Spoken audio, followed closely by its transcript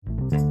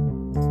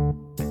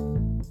When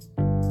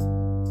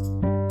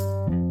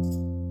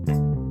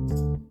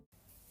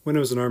I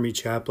was an Army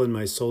chaplain,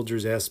 my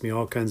soldiers asked me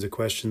all kinds of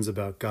questions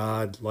about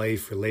God,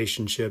 life,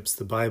 relationships,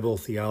 the Bible,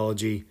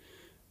 theology,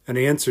 and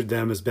I answered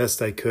them as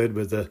best I could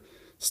with the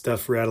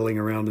stuff rattling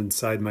around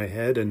inside my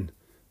head and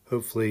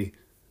hopefully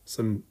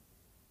some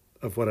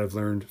of what I've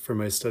learned from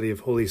my study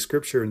of Holy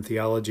Scripture and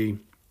theology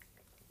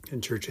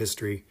and church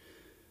history.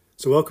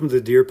 So welcome to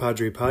the Dear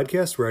Padre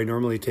podcast, where I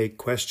normally take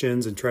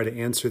questions and try to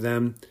answer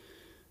them.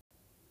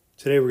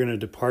 Today we're going to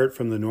depart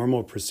from the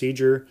normal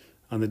procedure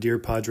on the Dear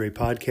Padre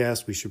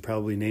podcast. We should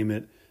probably name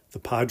it the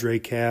Padre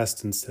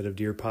Cast instead of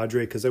Dear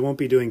Padre, because I won't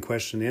be doing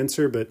question and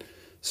answer, but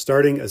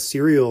starting a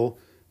serial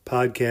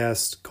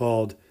podcast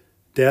called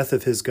Death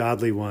of His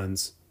Godly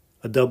Ones,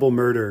 a double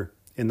murder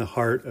in the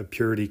heart of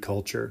purity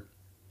culture.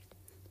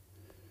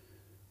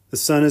 The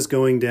sun is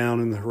going down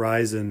in the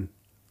horizon,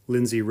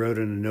 Lindsay wrote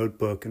in a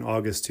notebook in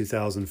August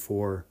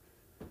 2004.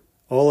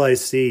 All I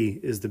see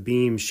is the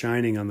beam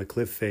shining on the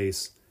cliff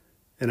face,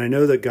 and I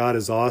know that God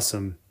is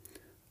awesome.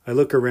 I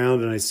look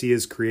around and I see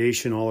His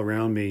creation all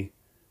around me.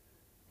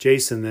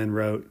 Jason then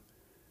wrote,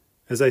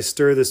 as I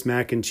stir this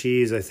mac and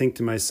cheese, I think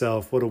to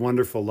myself, what a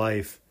wonderful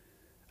life.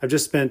 I've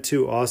just spent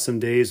 2 awesome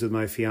days with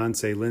my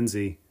fiancée,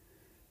 Lindsay.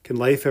 Can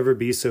life ever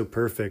be so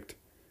perfect?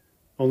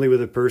 Only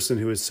with a person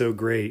who is so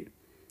great.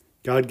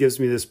 God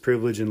gives me this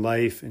privilege in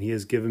life, and He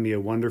has given me a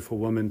wonderful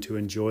woman to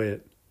enjoy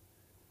it.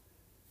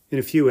 In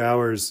a few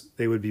hours,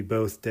 they would be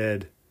both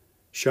dead,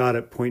 shot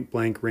at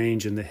point-blank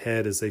range in the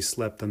head as they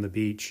slept on the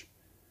beach.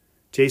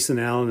 Jason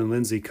Allen and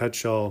Lindsay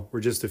Cutshall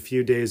were just a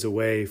few days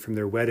away from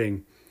their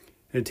wedding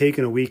and had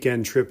taken a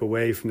weekend trip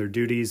away from their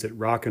duties at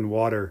Rock and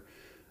Water,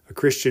 a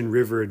Christian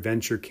river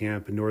adventure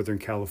camp in Northern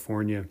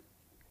California.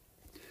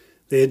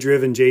 They had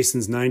driven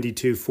Jason's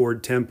 92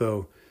 Ford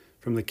Tempo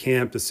from the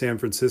camp to San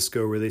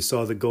Francisco, where they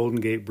saw the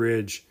Golden Gate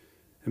Bridge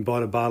and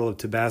bought a bottle of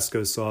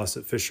Tabasco sauce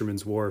at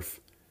Fisherman's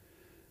Wharf.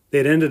 They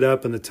had ended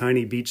up in the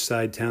tiny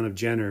beachside town of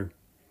Jenner.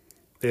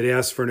 They had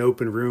asked for an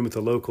open room at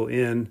the local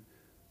inn,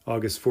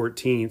 August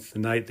 14th, the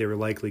night they were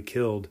likely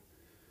killed.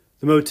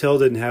 The motel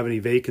didn't have any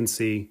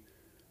vacancy,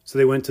 so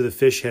they went to the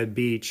Fishhead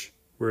Beach,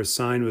 where a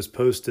sign was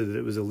posted that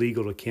it was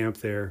illegal to camp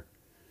there.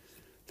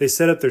 They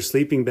set up their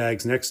sleeping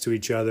bags next to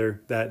each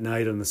other that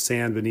night on the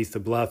sand beneath the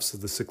bluffs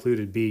of the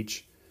secluded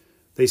beach.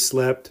 They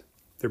slept,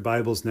 their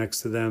Bibles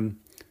next to them,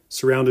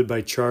 surrounded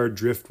by charred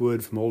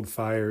driftwood from old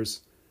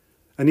fires.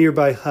 A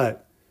nearby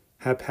hut,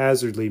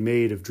 haphazardly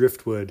made of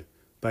driftwood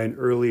by an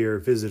earlier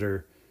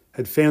visitor,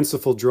 had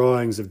fanciful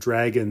drawings of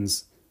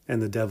dragons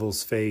and the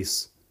devil's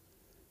face.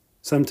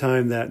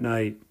 Sometime that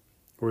night,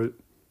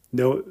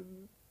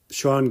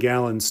 Sean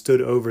Gallen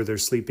stood over their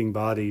sleeping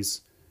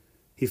bodies.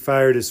 He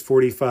fired his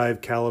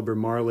 .45 caliber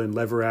Marlin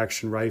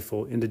lever-action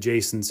rifle into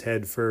Jason's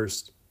head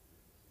first.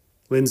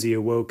 Lindsay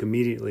awoke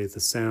immediately at the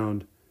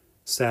sound,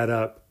 sat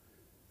up,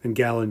 and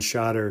Gallen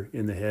shot her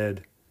in the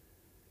head.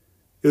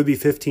 It would be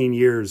 15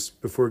 years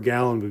before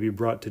Gallen would be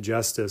brought to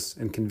justice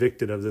and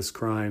convicted of this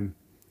crime.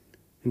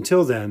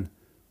 Until then,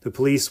 the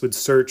police would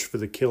search for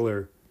the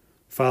killer,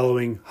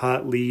 following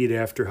hot lead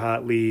after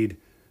hot lead,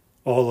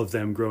 all of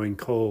them growing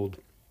cold.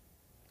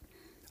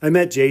 I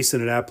met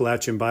Jason at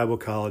Appalachian Bible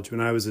College when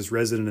I was his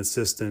resident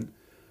assistant,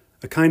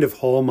 a kind of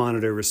hall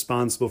monitor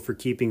responsible for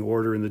keeping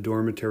order in the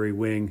dormitory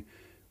wing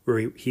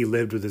where he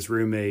lived with his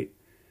roommate.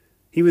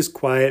 He was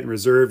quiet and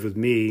reserved with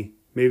me,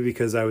 maybe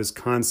because I was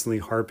constantly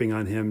harping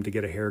on him to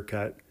get a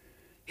haircut.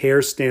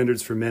 Hair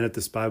standards for men at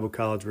this Bible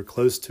college were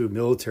close to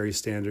military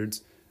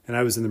standards, and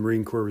I was in the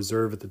Marine Corps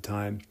Reserve at the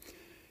time.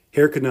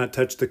 Hair could not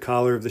touch the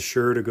collar of the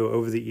shirt or go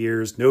over the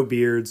ears, no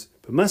beards,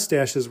 but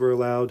mustaches were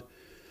allowed.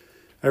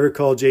 I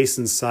recall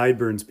Jason's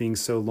sideburns being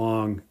so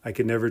long, I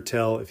could never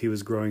tell if he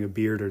was growing a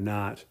beard or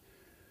not.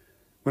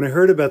 When I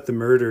heard about the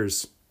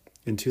murders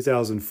in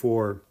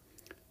 2004,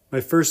 my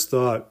first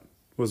thought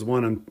was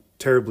one I'm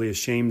terribly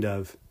ashamed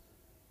of,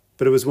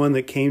 but it was one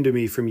that came to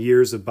me from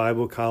years of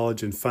Bible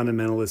college and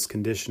fundamentalist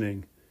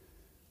conditioning.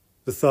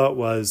 The thought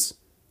was,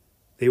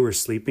 they were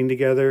sleeping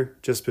together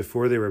just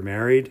before they were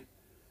married?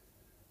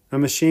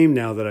 I'm ashamed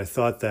now that I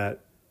thought that,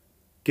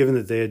 given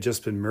that they had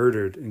just been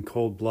murdered in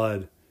cold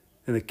blood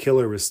and the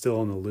killer was still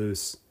on the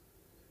loose.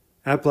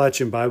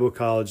 Appalachian Bible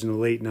College in the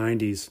late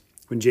 90s,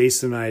 when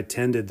Jason and I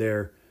attended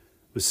there,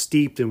 was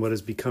steeped in what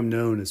has become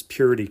known as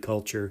purity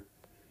culture.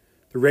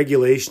 The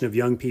regulation of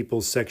young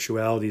people's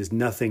sexuality is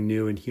nothing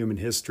new in human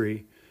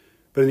history,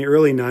 but in the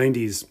early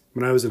 90s,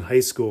 when I was in high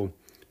school,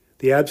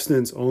 the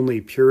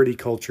abstinence-only purity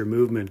culture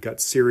movement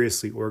got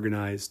seriously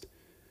organized.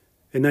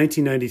 In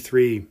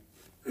 1993,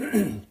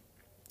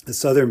 the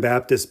Southern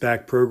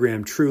Baptist-backed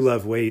program True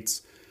Love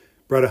Waits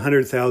brought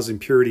 100,000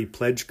 purity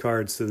pledge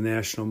cards to the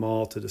National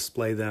Mall to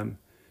display them,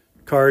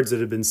 cards that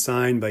had been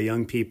signed by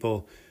young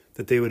people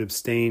that they would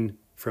abstain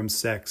from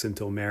sex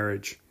until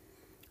marriage.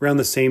 Around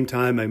the same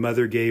time, my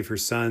mother gave her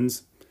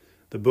sons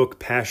the book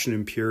Passion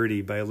and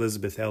Purity by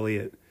Elizabeth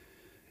Elliot.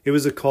 It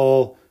was a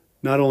call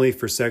not only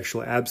for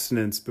sexual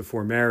abstinence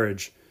before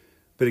marriage,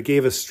 but it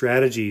gave us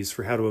strategies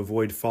for how to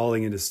avoid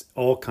falling into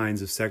all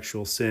kinds of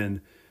sexual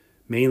sin,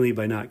 mainly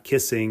by not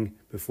kissing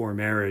before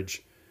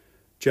marriage.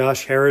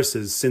 Josh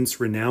Harris's since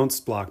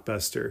renounced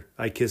blockbuster,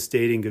 I Kissed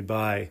Dating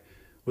Goodbye,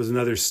 was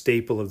another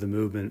staple of the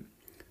movement.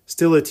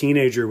 Still a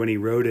teenager when he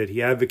wrote it,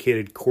 he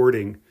advocated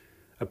courting,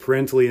 a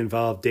parentally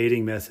involved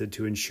dating method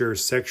to ensure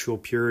sexual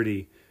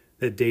purity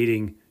that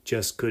dating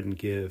just couldn't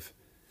give.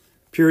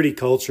 Purity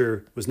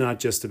culture was not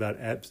just about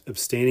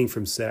abstaining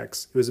from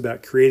sex. It was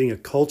about creating a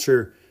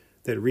culture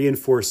that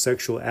reinforced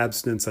sexual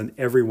abstinence on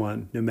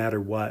everyone, no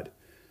matter what.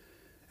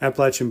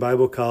 Appalachian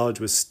Bible College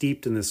was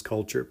steeped in this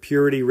culture.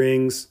 Purity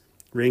rings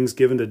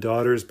given to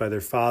daughters by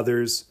their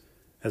fathers,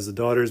 as the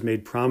daughters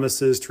made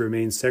promises to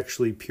remain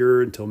sexually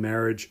pure until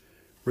marriage,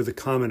 were the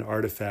common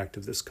artifact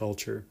of this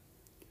culture.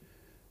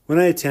 When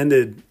I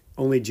attended,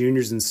 only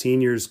juniors and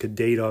seniors could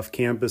date off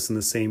campus in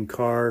the same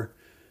car.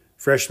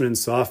 Freshmen and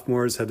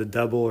sophomores had to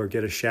double or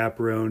get a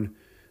chaperone.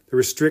 There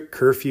were strict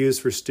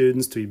curfews for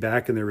students to be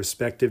back in their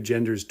respective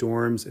genders'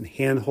 dorms, and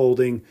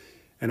hand-holding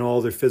and all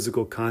their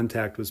physical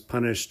contact was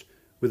punished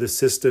with a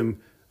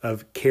system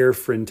of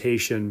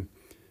carefrontation,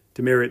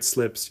 demerit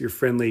slips your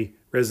friendly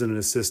resident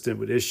assistant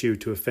would issue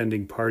to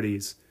offending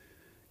parties.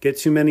 Get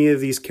too many of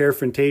these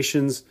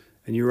carefrontations,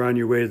 and you're on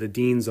your way to the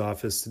dean's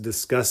office to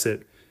discuss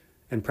it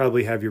and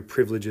probably have your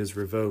privileges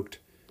revoked.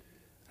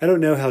 I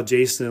don't know how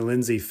Jason and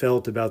Lindsay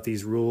felt about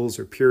these rules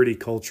or purity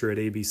culture at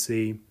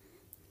ABC.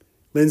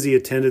 Lindsay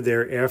attended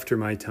there after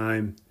my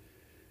time,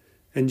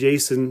 and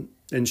Jason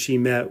and she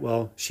met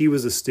while she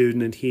was a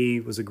student and he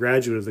was a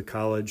graduate of the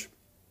college,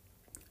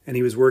 and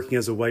he was working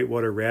as a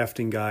whitewater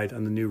rafting guide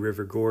on the New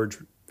River Gorge,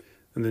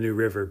 on the New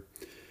River.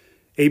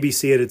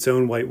 ABC had its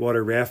own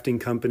whitewater rafting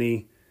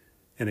company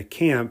and a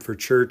camp for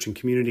church and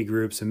community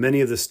groups, and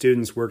many of the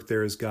students worked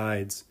there as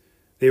guides.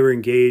 They were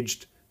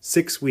engaged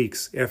 6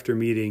 weeks after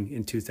meeting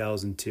in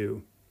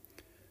 2002.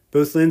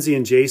 Both Lindsay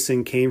and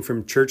Jason came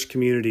from church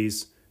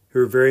communities who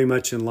were very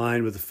much in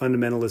line with the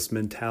fundamentalist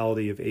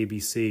mentality of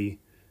ABC.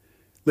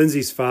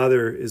 Lindsay's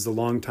father is the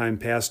longtime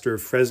pastor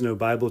of Fresno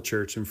Bible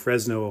Church in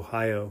Fresno,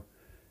 Ohio.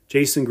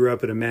 Jason grew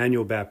up at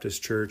Emmanuel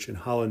Baptist Church in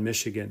Holland,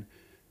 Michigan,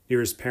 near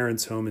his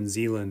parents' home in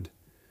Zeeland.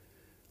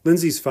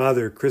 Lindsay's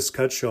father, Chris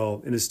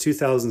Cutshall, in his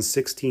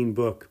 2016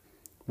 book,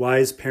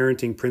 Wise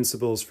Parenting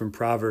Principles from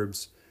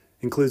Proverbs,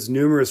 includes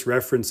numerous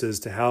references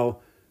to how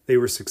they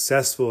were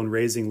successful in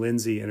raising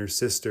Lindsay and her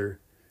sister.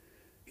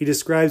 He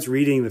describes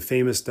reading the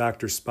famous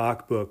Dr.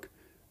 Spock book,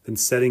 then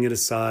setting it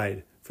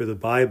aside for the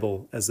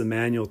Bible as the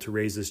manual to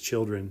raise his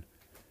children.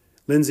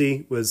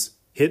 Lindsay was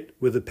hit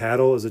with a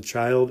paddle as a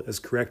child as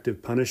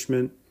corrective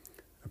punishment,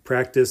 a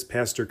practice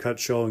Pastor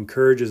Cutshall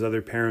encourages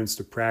other parents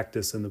to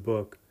practice in the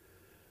book.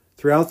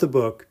 Throughout the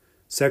book,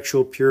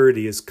 sexual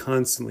purity is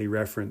constantly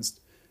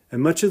referenced,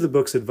 and much of the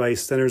book's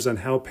advice centers on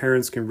how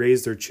parents can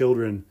raise their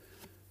children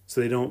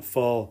so they don't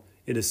fall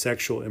into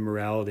sexual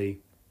immorality,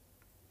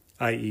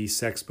 i.e.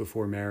 sex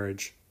before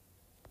marriage.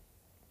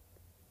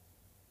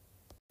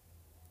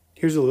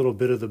 Here's a little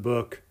bit of the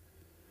book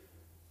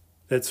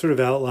that sort of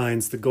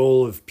outlines the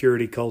goal of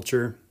purity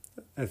culture.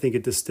 I think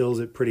it distills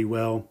it pretty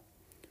well.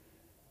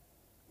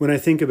 When I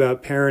think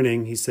about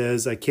parenting, he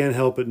says, I can't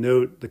help but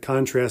note the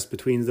contrast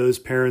between those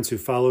parents who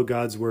follow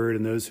God's word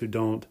and those who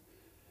don't.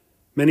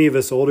 Many of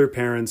us older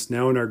parents,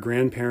 now in our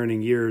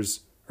grandparenting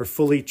years, are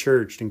fully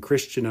churched and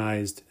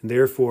Christianized and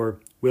therefore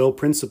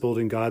well-principled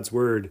in God's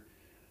word.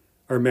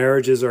 Our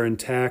marriages are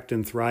intact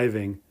and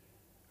thriving.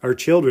 Our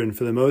children,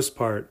 for the most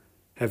part,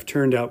 have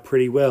turned out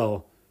pretty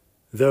well,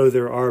 though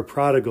there are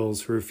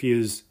prodigals who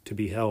refuse to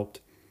be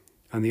helped.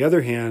 On the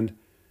other hand,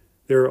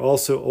 there are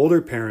also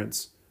older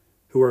parents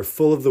who are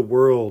full of the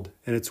world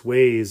and its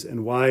ways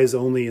and wise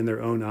only in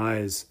their own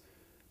eyes.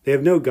 They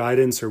have no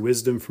guidance or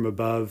wisdom from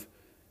above,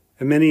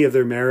 and many of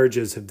their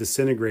marriages have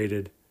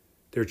disintegrated.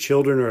 Their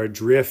children are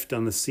adrift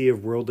on the sea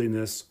of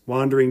worldliness,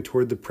 wandering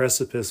toward the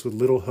precipice with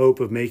little hope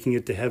of making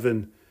it to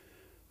heaven.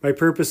 My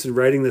purpose in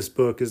writing this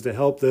book is to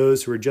help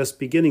those who are just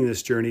beginning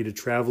this journey to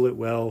travel it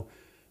well,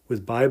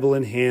 with Bible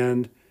in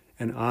hand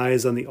and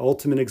eyes on the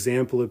ultimate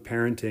example of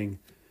parenting,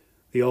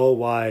 the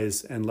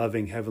all-wise and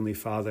loving Heavenly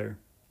Father.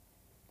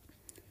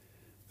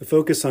 The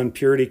focus on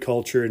purity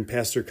culture in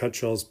Pastor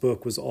Cutshall's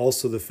book was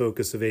also the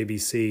focus of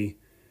ABC.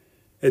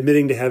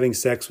 Admitting to having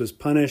sex was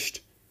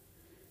punished,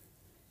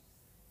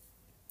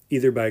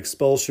 either by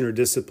expulsion or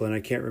discipline. I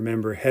can't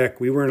remember. Heck,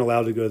 we weren't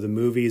allowed to go to the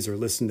movies or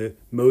listen to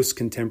most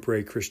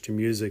contemporary Christian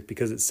music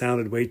because it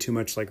sounded way too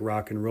much like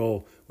rock and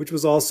roll, which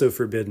was also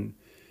forbidden.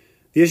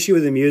 The issue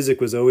with the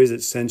music was always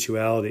its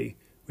sensuality,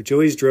 which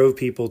always drove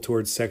people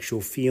towards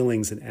sexual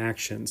feelings and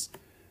actions.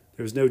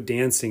 There was no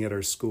dancing at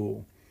our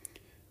school.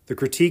 The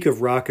critique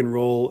of rock and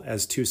roll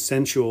as too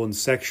sensual and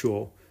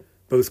sexual,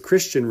 both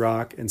Christian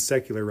rock and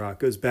secular rock,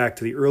 goes back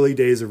to the early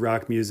days of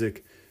rock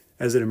music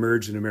as it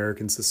emerged in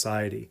American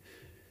society.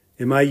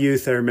 In my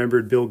youth, I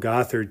remembered Bill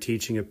Gothard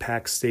teaching at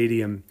Pack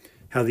Stadium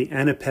how the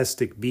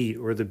anapestic beat,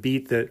 or the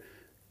beat that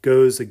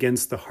goes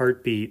against the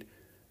heartbeat,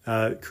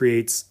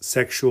 creates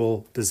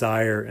sexual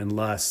desire and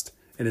lust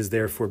and is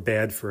therefore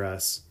bad for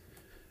us.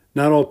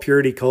 Not all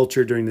purity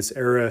culture during this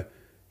era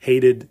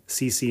hated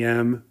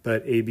CCM,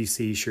 but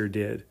ABC sure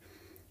did.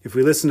 If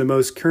we listened to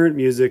most current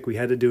music, we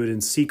had to do it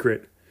in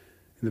secret,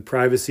 in the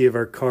privacy of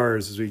our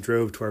cars as we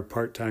drove to our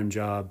part-time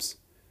jobs.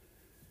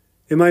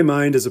 In my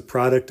mind, as a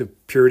product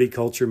of purity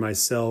culture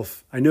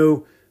myself, I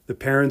know the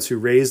parents who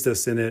raised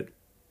us in it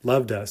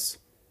loved us.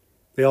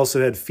 They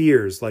also had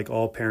fears, like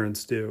all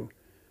parents do.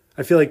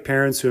 I feel like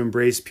parents who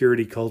embrace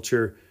purity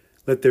culture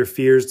let their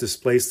fears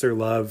displace their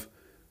love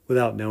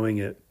without knowing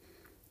it.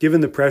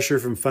 Given the pressure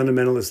from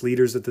fundamentalist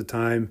leaders at the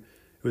time,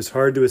 it was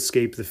hard to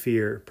escape the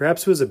fear.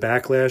 Perhaps it was a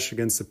backlash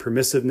against the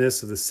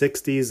permissiveness of the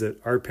 60s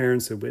that our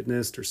parents had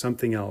witnessed or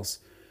something else.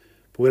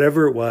 But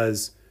whatever it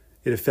was,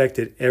 it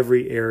affected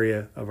every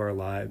area of our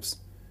lives.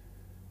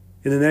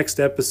 In the next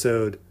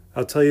episode,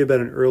 I'll tell you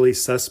about an early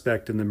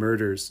suspect in the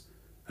murders,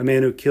 a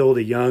man who killed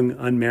a young,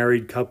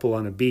 unmarried couple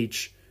on a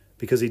beach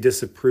because he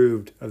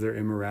disapproved of their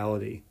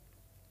immorality.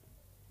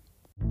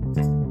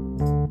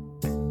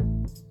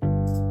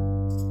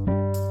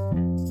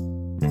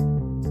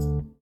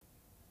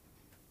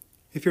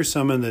 If you're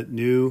someone that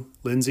knew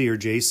Lindsay or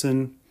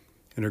Jason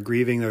and are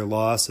grieving their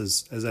loss,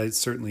 as I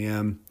certainly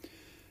am,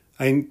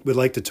 I would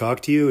like to talk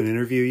to you and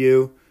interview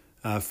you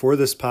for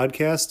this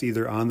podcast,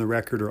 either on the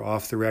record or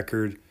off the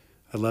record.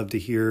 I'd love to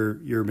hear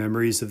your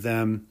memories of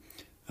them.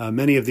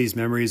 Many of these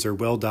memories are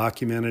well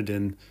documented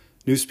in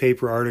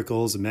newspaper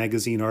articles and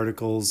magazine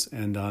articles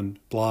and on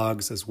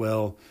blogs as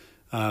well,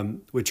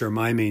 which are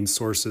my main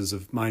sources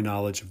of my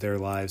knowledge of their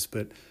lives.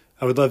 But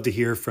I would love to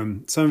hear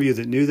from some of you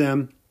that knew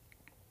them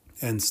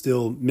and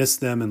still miss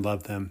them and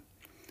love them.